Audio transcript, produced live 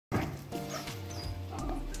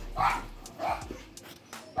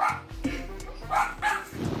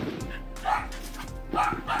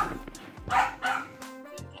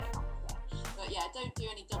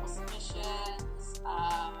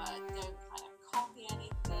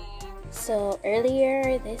So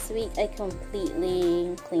earlier this week I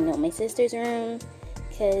completely cleaned out my sister's room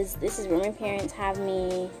because this is where my parents have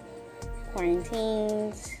me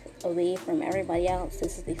quarantined away from everybody else.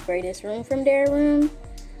 This is the furthest room from their room.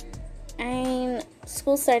 And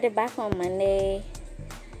school started back on Monday,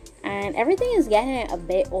 and everything is getting a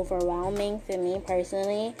bit overwhelming for me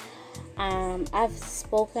personally. I've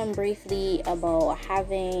spoken briefly about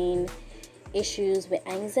having issues with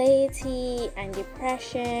anxiety and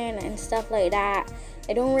depression and stuff like that.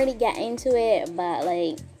 I don't really get into it, but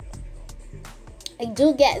like I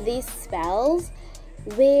do get these spells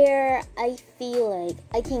where I feel like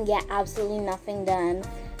I can get absolutely nothing done.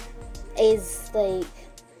 It's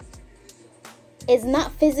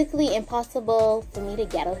not physically impossible for me to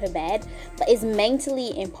get out of bed, but it's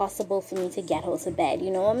mentally impossible for me to get out of bed.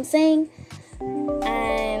 You know what I'm saying?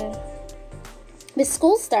 And the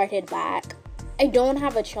school started back. I don't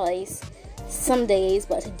have a choice some days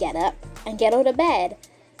but to get up and get out of bed.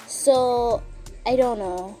 So I don't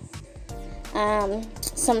know.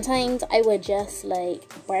 Sometimes I would just like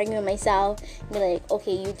bargain with myself and be like,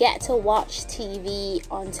 okay, you get to watch TV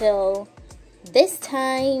until this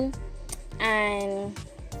time, and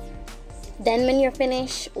then when you're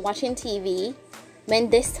finished watching TV, when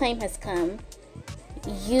this time has come,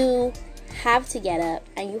 you have to get up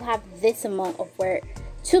and you have this amount of work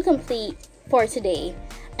to complete for today,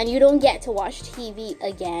 and you don't get to watch TV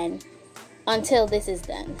again until this is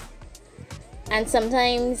done. And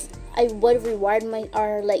sometimes I would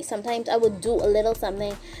sometimes I would do a little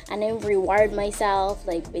something and then reward myself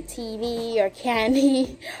like with TV or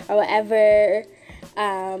candy or whatever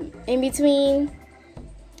in between.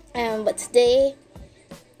 But today,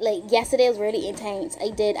 like yesterday was really intense. I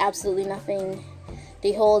did absolutely nothing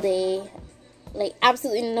the whole day. Like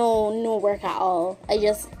absolutely no work at all. I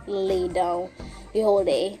just laid down the whole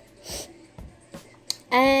day.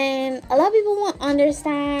 And a lot of people won't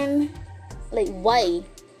understand like why.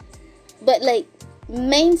 But like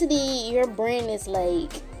mentally your brain is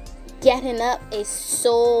like getting up is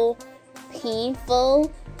so painful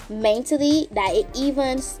mentally that you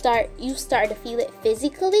start to feel it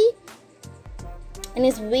physically. And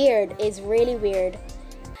it's weird. It's really weird.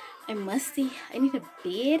 I'm musty. I need a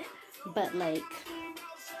bed. But like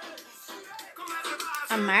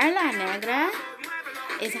Amarla Negra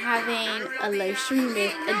is having a live stream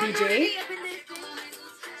with a DJ,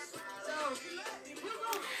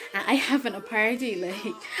 and I having a party.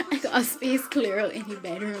 Like I got a space clear out in the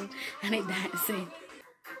bedroom and I dancing.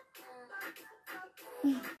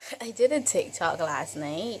 I did a TikTok last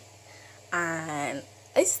night and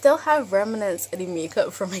I still have remnants of the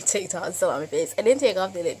makeup from my TikTok still on my face. I didn't take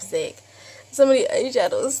off the lipstick. Some of the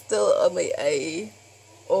eyeshadow is still on my eye.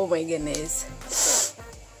 Oh my goodness.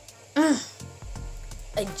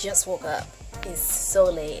 I just woke up. It's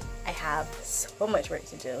so late. I have so much work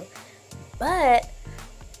to do. But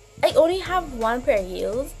I only have one pair of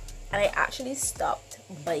heels, and I actually stopped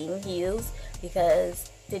buying heels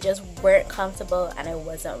because they just weren't comfortable and I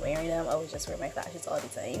wasn't wearing them. I was just wearing my flat shoes all the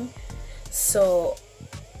time. So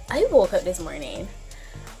I woke up this morning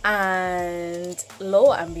and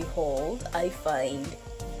lo and behold, I find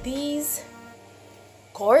these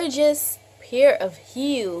gorgeous pair of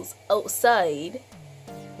heels outside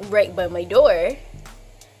right by my door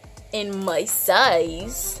in my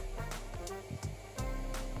size.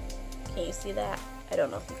 Can you see that? I don't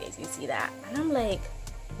know if you guys can see that. And I'm like,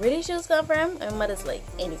 where these shoes come from? And my mother's like,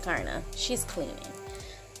 any Karna, she's cleaning.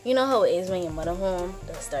 You know how it is when your mother home,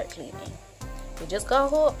 they'll start cleaning. They just got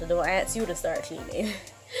home, they don't ask you to start cleaning.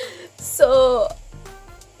 So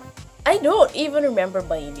I don't even remember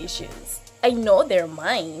buying these shoes. I know they're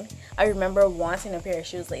mine. I remember wanting a pair of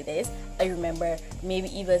shoes like this. I remember maybe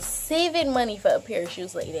even saving money for a pair of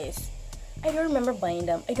shoes like this. I don't remember buying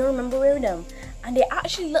them. I don't remember wearing them. And they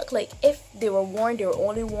actually look like if they were worn, they were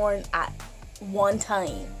only worn at one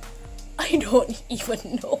time. I don't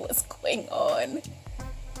even know what's going on.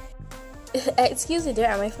 Excuse me, they're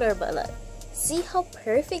on my floor, but look. See how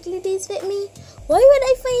perfectly these fit me? Why would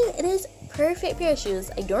I find this perfect pair of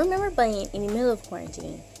shoes I don't remember buying in the middle of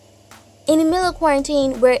quarantine? In the middle of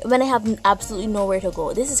quarantine when I have absolutely nowhere to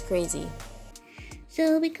go. This is crazy.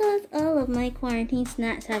 So because all of my quarantine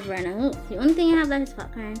snacks have run out, the only thing I have left is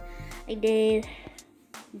popcorn. I did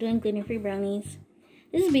doing gluten-free brownies.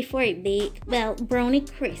 This is before I bake. Well, brownie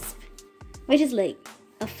crisp, which is like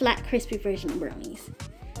a flat crispy version of brownies.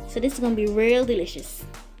 So this is gonna be real delicious.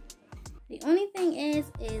 The only thing is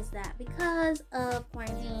that because of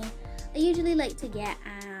quarantine, I usually like to get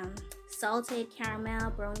salted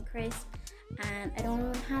caramel brownie crisp, and I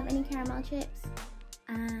don't have any caramel chips,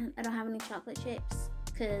 and I don't have any chocolate chips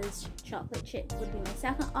because chocolate chips would be my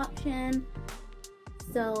second option.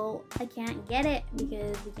 So I can't get it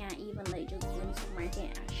because we can't even like just go to the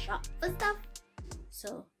supermarket and shop for stuff.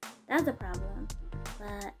 So that's a problem.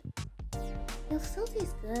 But it'll still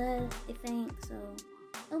taste good, I think. So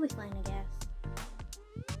it'll be fine, I guess.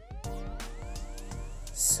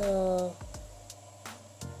 So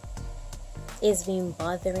it's been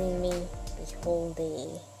bothering me the whole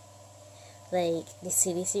day. Like, the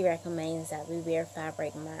CDC recommends that we wear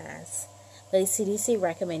fabric masks, but the CDC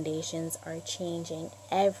recommendations are changing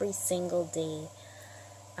every single day.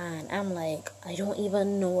 And I'm like, I don't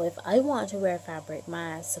even know if I want to wear fabric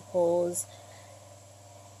masks. Suppose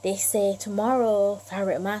they say tomorrow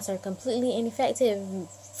fabric masks are completely ineffective.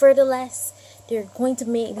 Furthermore, they're going to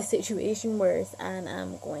make the situation worse, and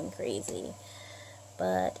I'm going crazy.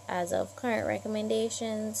 But as of current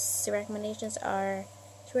recommendations, the recommendations are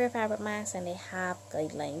to wear fabric masks, and they have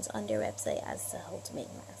guidelines on their website as to how to make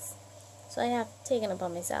masks. So I have taken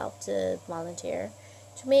upon myself to volunteer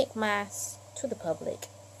to make masks to the public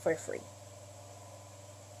for free.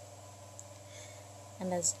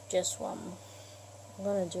 And that's just what I'm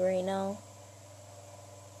gonna do right now.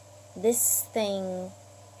 This thing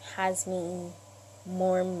has me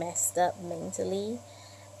more messed up mentally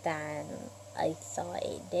than I thought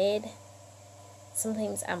it did.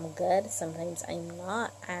 Sometimes I'm good, sometimes I'm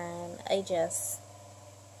not, and I just...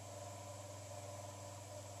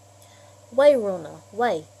 Why, Rona?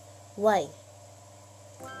 Why?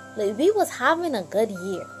 Like, we was having a good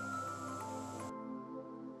year.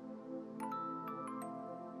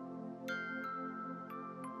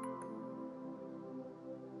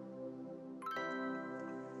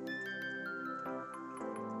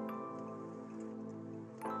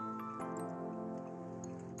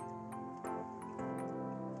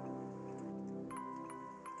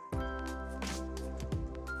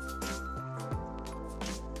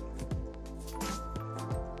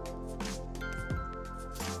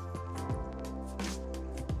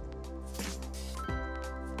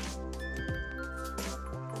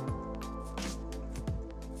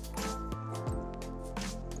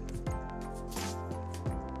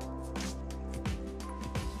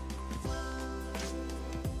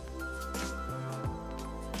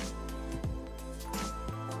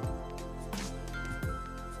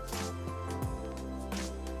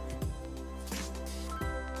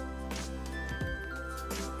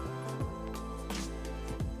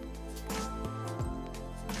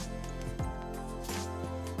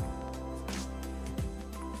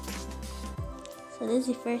 So this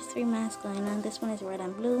is the first 3 masks going on. This one is red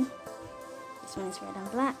and blue. This one is red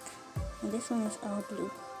and black. And this one is all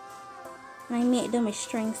blue. And I made them with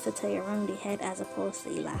strings to tie around the head as opposed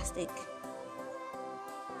to elastic.